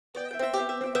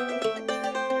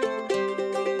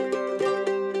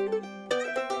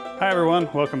Hi everyone,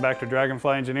 welcome back to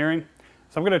Dragonfly Engineering.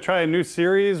 So I'm going to try a new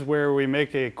series where we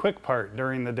make a quick part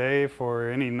during the day for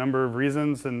any number of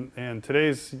reasons, and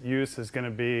today's use is going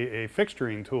to be a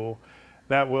fixturing tool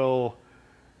that will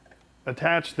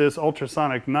attach this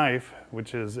ultrasonic knife,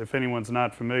 which is, if anyone's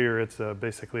not familiar, it's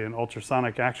basically an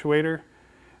ultrasonic actuator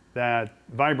that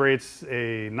vibrates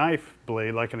a knife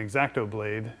blade like an X-Acto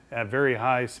blade at very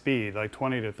high speed, like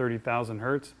 20 to 30,000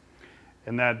 hertz.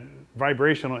 And that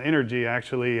vibrational energy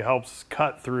actually helps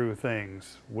cut through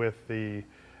things with the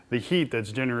heat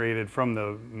that's generated from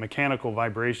the mechanical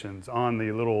vibrations on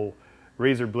the little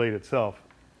razor blade itself.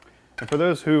 And for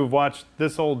those who've watched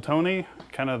This Old Tony,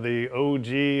 kind of the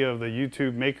OG of the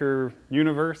YouTube maker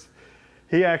universe,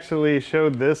 he actually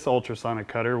showed this ultrasonic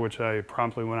cutter, which I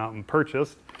promptly went out and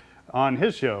purchased, on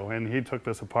his show. And he took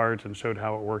this apart and showed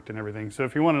how it worked and everything. So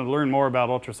if you wanted to learn more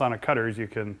about ultrasonic cutters, you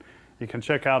can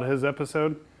check out his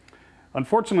episode.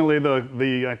 Unfortunately,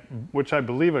 which I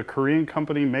believe a Korean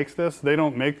company makes this, they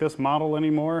don't make this model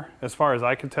anymore, as far as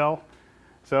I could tell.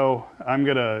 So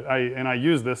I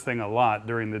use this thing a lot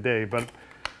during the day, but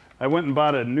I went and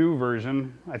bought a new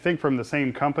version, I think from the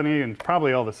same company and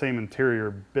probably all the same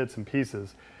interior bits and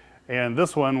pieces. And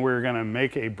this one, we're gonna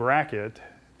make a bracket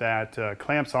that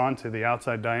clamps onto the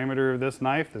outside diameter of this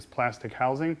knife, this plastic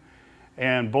housing,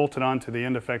 and bolt it onto the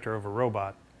end effector of a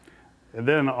robot. And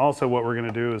then also what we're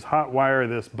going to do is hot wire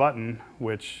this button,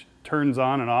 which turns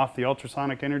on and off the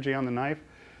ultrasonic energy on the knife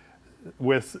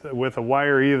with a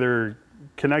wire either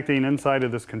connecting inside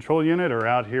of this control unit or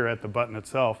out here at the button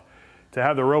itself to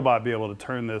have the robot be able to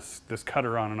turn this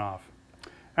cutter on and off.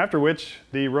 After which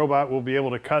the robot will be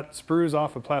able to cut sprues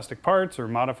off of plastic parts or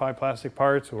modify plastic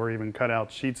parts or even cut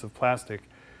out sheets of plastic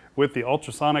with the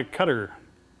ultrasonic cutter.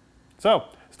 So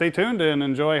stay tuned and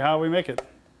enjoy how we make it.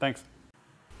 Thanks.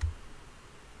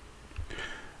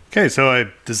 Okay, so I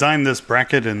designed this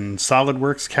bracket in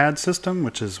SolidWorks CAD system,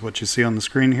 which is what you see on the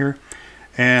screen here.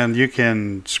 And you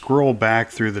can scroll back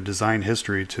through the design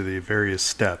history to the various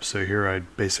steps. So here I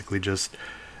basically just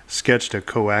sketched a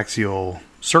coaxial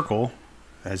circle,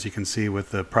 as you can see,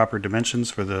 with the proper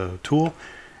dimensions for the tool,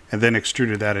 and then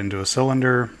extruded that into a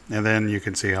cylinder. And then you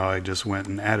can see how I just went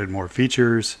and added more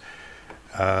features.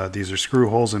 These are screw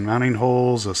holes and mounting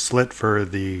holes, a slit for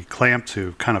the clamp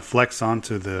to kind of flex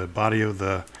onto the body of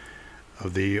the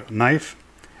knife,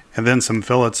 and then some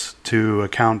fillets to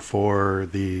account for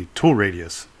the tool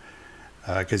radius,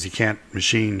 because you can't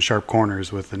machine sharp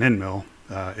corners with an end mill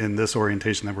in this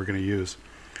orientation that we're going to use.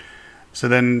 So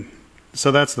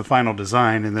that's the final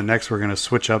design, and then next we're going to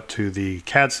switch up to the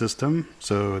CAD system,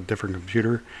 so a different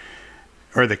computer,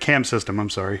 or the CAM system, I'm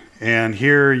sorry. And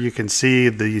here you can see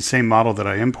the same model that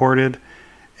I imported,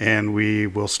 and we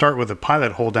will start with a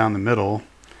pilot hole down the middle,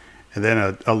 and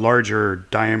then a larger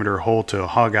diameter hole to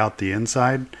hog out the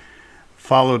inside,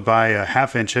 followed by a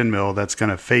 1/2 inch end mill that's going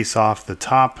to face off the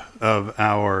top of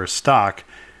our stock,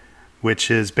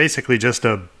 which is basically just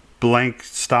a blank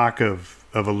stock of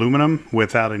aluminum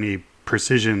without any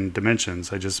precision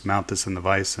dimensions. I just mount this in the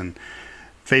vise and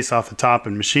face off the top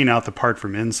and machine out the part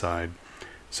from inside.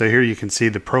 So here you can see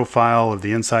the profile of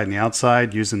the inside and the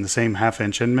outside using the same 1/2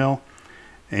 inch end mill,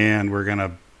 and we're going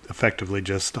to effectively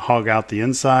just hog out the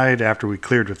inside after we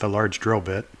cleared with a large drill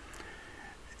bit,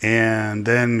 and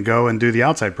then go and do the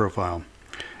outside profile.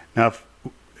 Now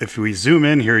if we zoom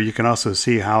in here, you can also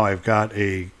see how I've got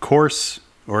a coarse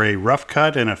or a rough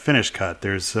cut and a finish cut.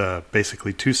 There's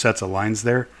basically two sets of lines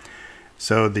there.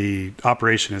 So the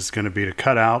operation is going to be to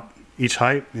cut out each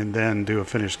height and then do a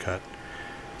finish cut.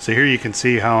 So here you can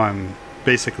see how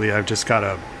I've just got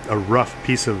a rough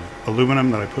piece of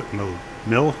aluminum that I put in the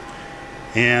mill,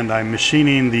 and I'm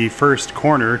machining the first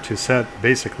corner to set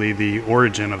basically the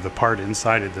origin of the part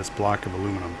inside of this block of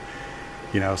aluminum.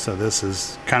 So this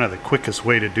is kind of the quickest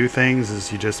way to do things,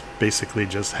 is you just basically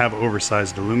just have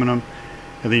oversized aluminum,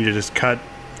 and then you just cut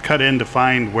in to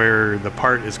find where the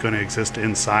part is going to exist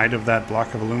inside of that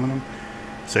block of aluminum.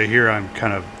 So here I'm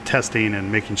kind of testing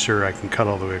and making sure I can cut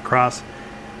all the way across.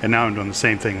 And now I'm doing the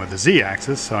same thing with the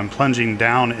Z-axis, so I'm plunging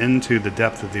down into the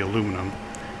depth of the aluminum.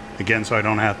 Again, so I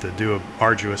don't have to do an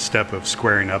arduous step of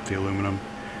squaring up the aluminum.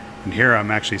 And here I'm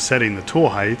actually setting the tool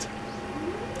height,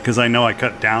 because I know I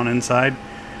cut down inside,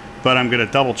 but I'm going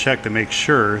to double check to make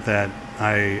sure that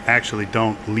I actually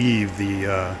don't leave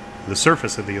the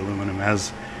surface of the aluminum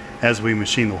as we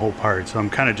machine the whole part. So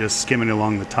I'm kind of just skimming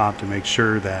along the top to make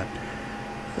sure that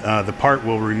the part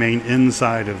will remain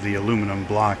inside of the aluminum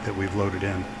block that we've loaded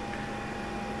in.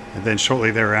 And then shortly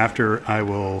thereafter I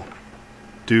will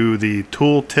do the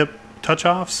tool tip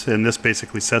touch-offs, and this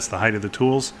basically sets the height of the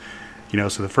tools.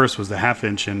 So the first was the 1/2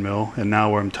 inch end mill, and now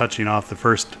where I'm touching off the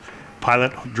first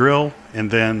pilot drill,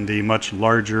 and then the much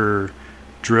larger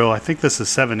drill. I think this is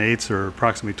 7/8 or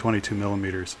approximately 22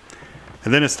 millimeters.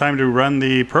 And then it's time to run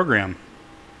the program.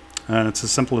 And it's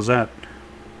as simple as that.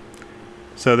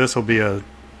 So this will be a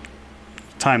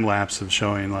time lapse of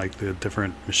showing like the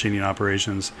different machining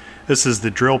operations. This is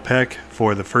the drill peck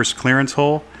for the first clearance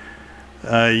hole.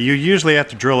 You usually have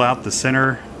to drill out the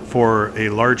center for a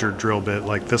larger drill bit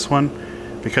like this one,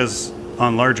 because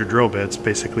on larger drill bits,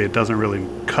 basically it doesn't really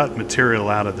cut material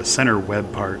out of the center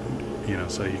web part, you know,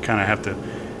 so you kind of have to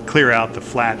clear out the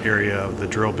flat area of the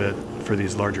drill bit for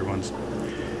these larger ones.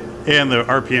 And the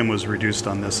RPM was reduced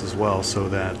on this as well, so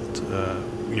that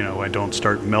you know, I don't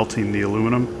start melting the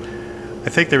aluminum. I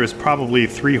think there is probably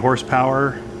 3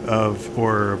 horsepower of,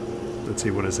 or let's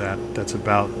see, what is that? That's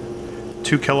about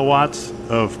 2 kilowatts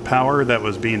of power that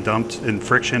was being dumped in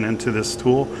friction into this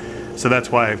tool. So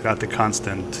that's why I've got the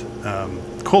constant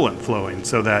coolant flowing,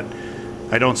 so that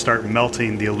I don't start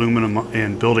melting the aluminum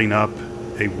and building up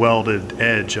a welded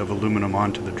edge of aluminum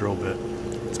onto the drill bit.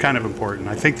 It's kind of important.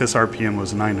 I think this RPM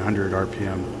was 900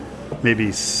 RPM,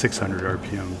 maybe 600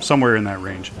 RPM, somewhere in that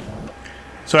range.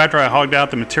 So after I hogged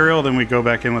out the material, then we go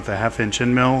back in with a 1/2-inch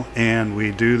end mill and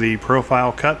we do the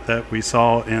profile cut that we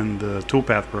saw in the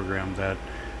toolpath program that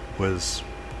was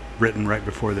written right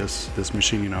before this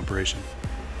machining operation.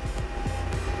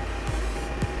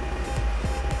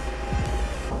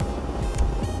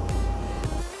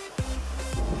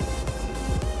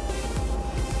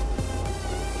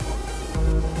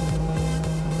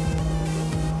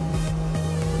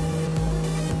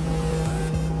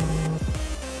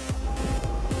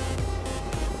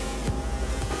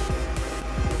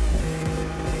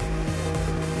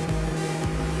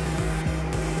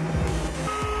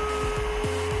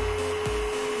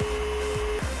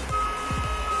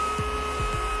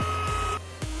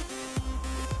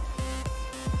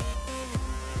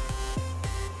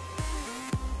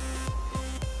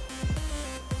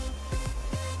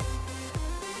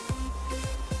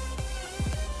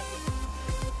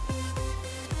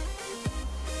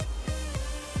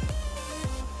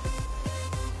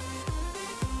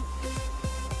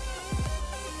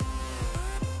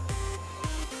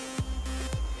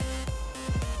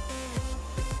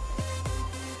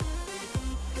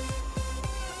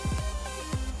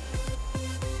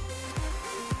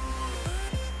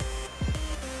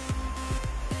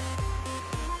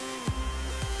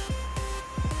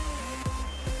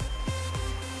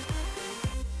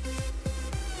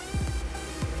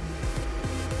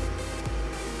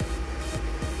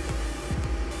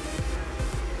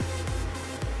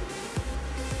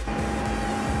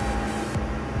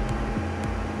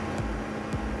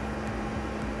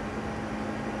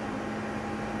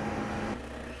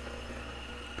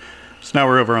 So now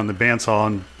we're over on the bandsaw,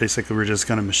 and basically we're just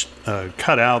going to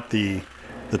cut out the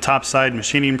top side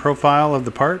machining profile of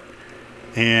the part,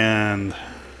 and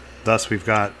thus we've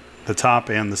got the top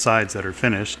and the sides that are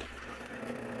finished.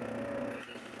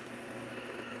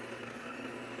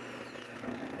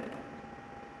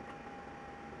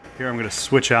 Here I'm going to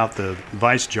switch out the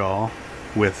vice jaw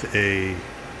with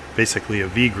basically a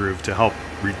V-groove to help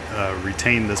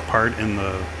retain this part in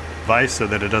the vise so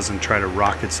that it doesn't try to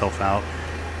rock itself out.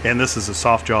 And this is a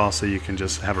soft jaw, so you can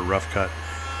just have a rough cut.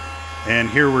 And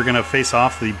here we're going to face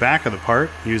off the back of the part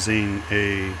using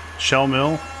a shell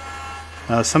mill.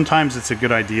 Sometimes it's a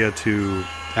good idea to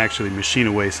actually machine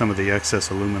away some of the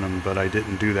excess aluminum, but I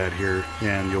didn't do that here,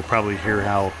 and you'll probably hear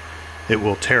how it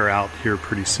will tear out here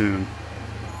pretty soon.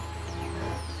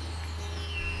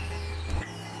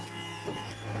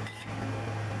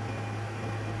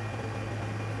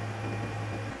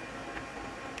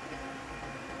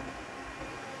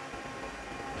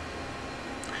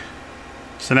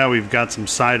 So now we've got some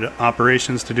side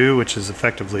operations to do, which is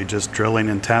effectively just drilling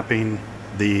and tapping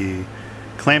the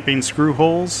clamping screw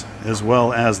holes as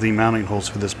well as the mounting holes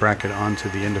for this bracket onto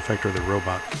the end effector of the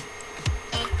robot.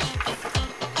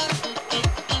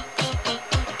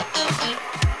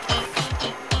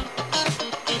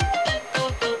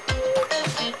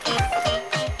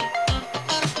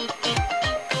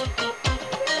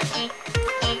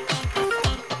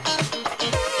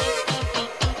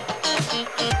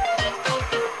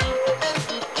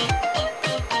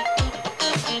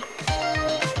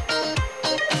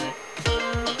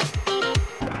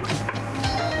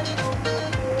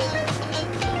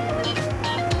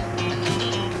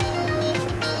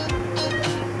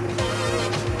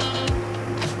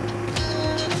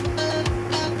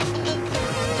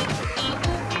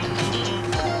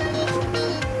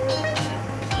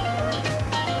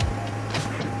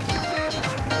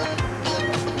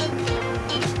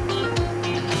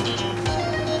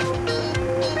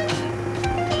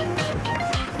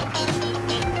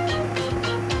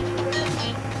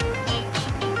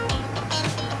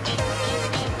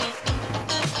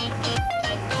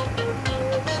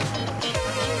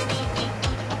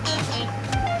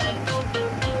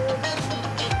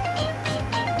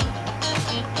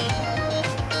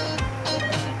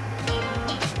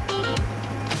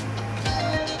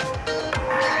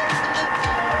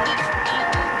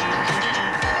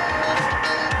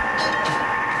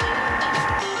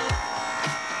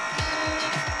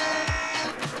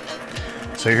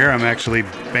 So here I'm actually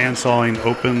bandsawing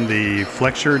open the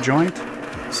flexure joint.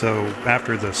 So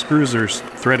after the screws are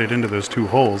threaded into those two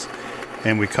holes,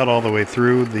 and we cut all the way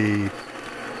through the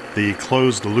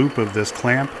closed loop of this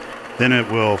clamp, then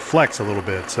it will flex a little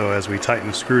bit. So as we tighten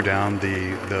the screw down,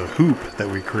 the hoop that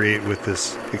we create with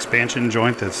this expansion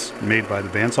joint that's made by the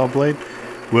bandsaw blade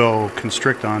will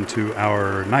constrict onto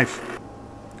our knife.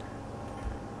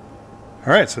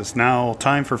 Alright, so it's now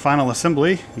time for final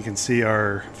assembly. You can see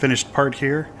our finished part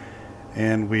here,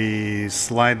 and we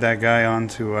slide that guy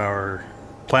onto our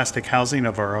plastic housing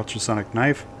of our ultrasonic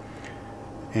knife,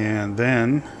 and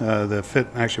then the fit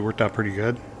actually worked out pretty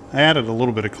good. I added a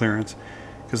little bit of clearance,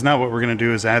 because now what we're going to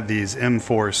do is add these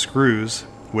M4 screws,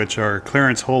 which are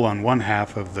clearance hole on one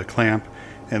half of the clamp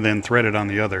and then threaded on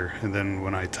the other. And then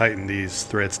when I tighten these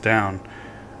threads down,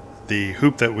 the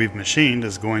hoop that we've machined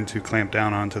is going to clamp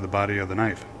down onto the body of the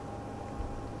knife.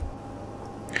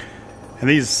 And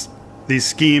these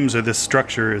schemes, or this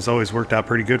structure, has always worked out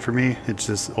pretty good for me. It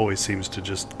just always seems to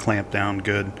just clamp down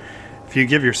good. If you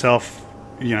give yourself,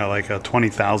 you know, like a 20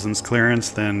 thousandths clearance,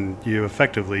 then you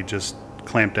effectively just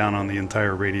clamp down on the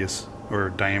entire radius or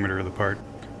diameter of the part.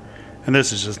 And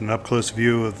this is just an up-close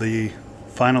view of the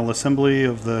final assembly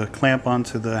of the clamp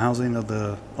onto the housing of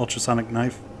the ultrasonic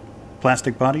knife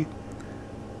plastic body.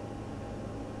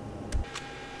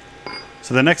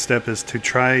 So the next step is to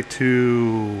try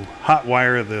to hot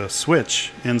wire the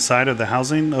switch inside of the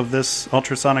housing of this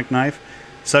ultrasonic knife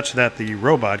such that the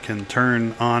robot can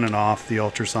turn on and off the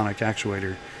ultrasonic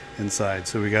actuator inside.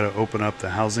 So we got to open up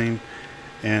the housing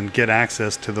and get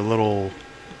access to the little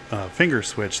finger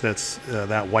switch that's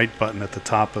that white button at the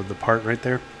top of the part right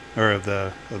there, or of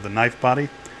the knife body.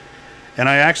 And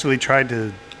I actually tried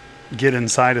to get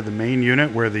inside of the main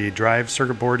unit where the drive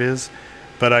circuit board is,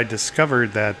 but I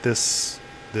discovered that this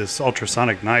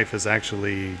ultrasonic knife is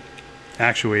actually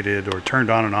actuated or turned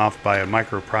on and off by a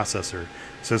microprocessor.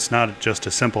 So it's not just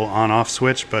a simple on-off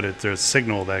switch, but there's a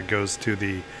signal that goes to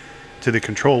the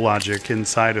control logic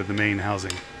inside of the main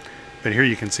housing. But here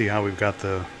you can see how we've got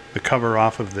the cover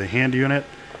off of the hand unit,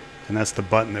 and that's the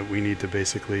button that we need to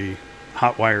basically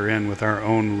hot wire in with our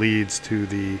own leads to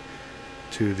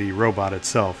the robot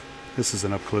itself. This is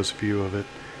an up-close view of it.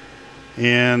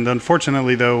 And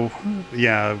unfortunately though,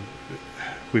 yeah,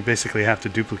 we basically have to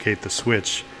duplicate the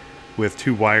switch with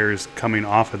two wires coming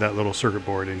off of that little circuit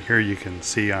board. And here you can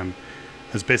see I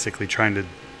was basically trying to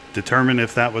determine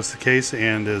if that was the case,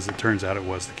 and as it turns out it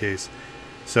was the case.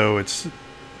 So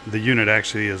the unit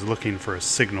actually is looking for a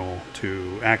signal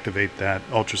to activate that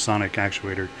ultrasonic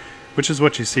actuator, which is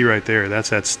what you see right there.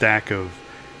 That's that stack of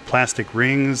plastic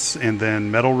rings and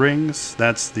then metal rings.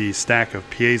 That's the stack of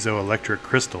piezoelectric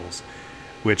crystals,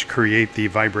 which create the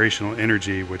vibrational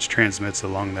energy which transmits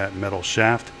along that metal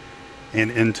shaft and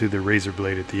into the razor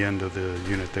blade at the end of the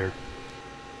unit there.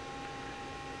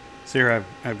 So here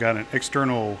I've got an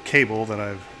external cable that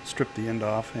I've stripped the end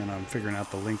off, and I'm figuring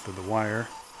out the length of the wire.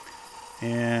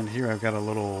 And here I've got a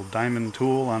little diamond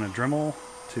tool on a Dremel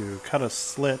to cut a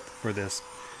slit for this.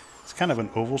 It's kind of an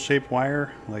oval shaped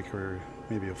wire, like, or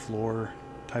maybe a floor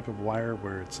type of wire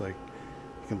where it's like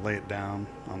you can lay it down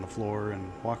on the floor and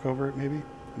walk over it maybe.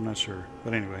 I'm not sure.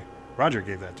 But anyway, Roger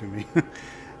gave that to me.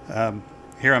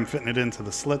 Here I'm fitting it into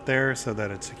the slit there so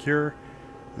that it's secure.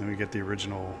 Then we get the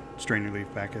original strainer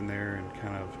leaf back in there and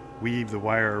kind of weave the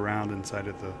wire around inside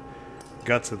of the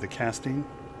guts of the casting.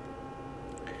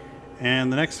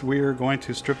 And the next we're going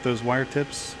to strip those wire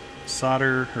tips,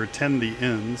 solder or tin the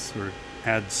ends, or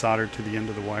add solder to the end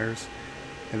of the wires.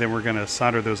 And then we're going to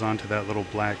solder those onto that little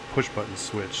black push button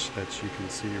switch that you can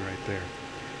see right there.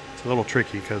 It's a little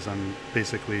tricky because I'm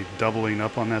basically doubling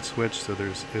up on that switch, so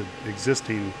there's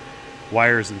existing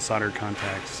wires and solder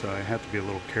contacts, so I have to be a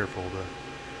little careful to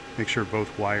make sure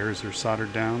both wires are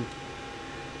soldered down.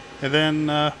 And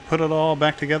then put it all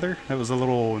back together. That was a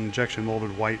little injection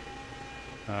molded white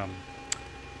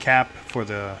cap for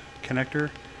the connector,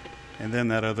 and then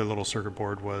that other little circuit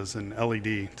board was an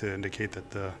LED to indicate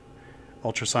that the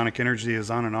ultrasonic energy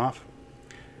is on and off.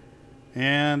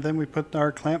 And then we put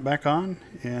our clamp back on,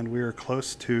 and we are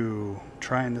close to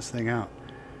trying this thing out.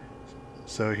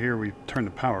 So here we turn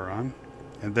the power on,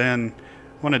 and then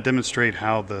I want to demonstrate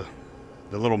how the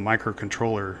little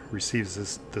microcontroller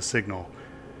receives the signal.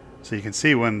 So you can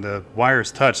see when the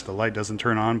wires touch, the light doesn't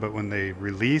turn on, but when they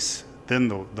release, then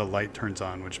the light turns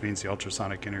on, which means the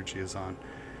ultrasonic energy is on.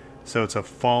 So it's a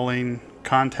falling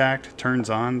contact, turns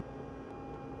on.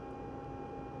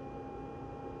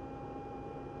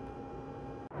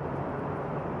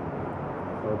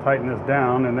 So we'll tighten this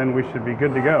down, and then we should be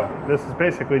good to go. This is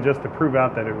basically just to prove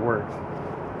out that it works.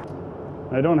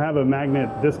 I don't have a magnet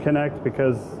disconnect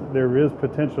because there is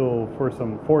potential for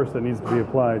some force that needs to be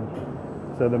applied.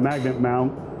 So the magnet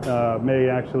mount may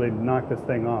actually knock this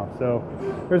thing off. So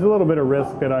there's a little bit of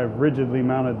risk that I've rigidly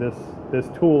mounted this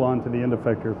tool onto the end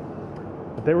effector.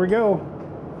 But there we go.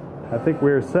 I think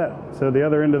we're set. So the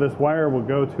other end of this wire will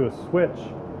go to a switch,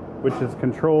 which is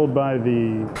controlled by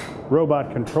the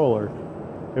robot controller.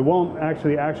 It won't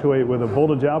actually actuate with a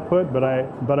voltage output, but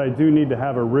I do need to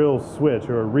have a real switch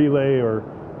or a relay, or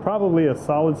probably a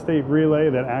solid state relay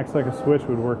that acts like a switch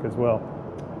would work as well.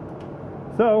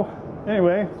 So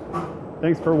anyway,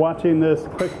 thanks for watching this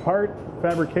quick part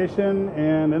fabrication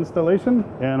and installation,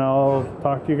 and I'll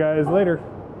talk to you guys later.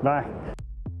 Bye.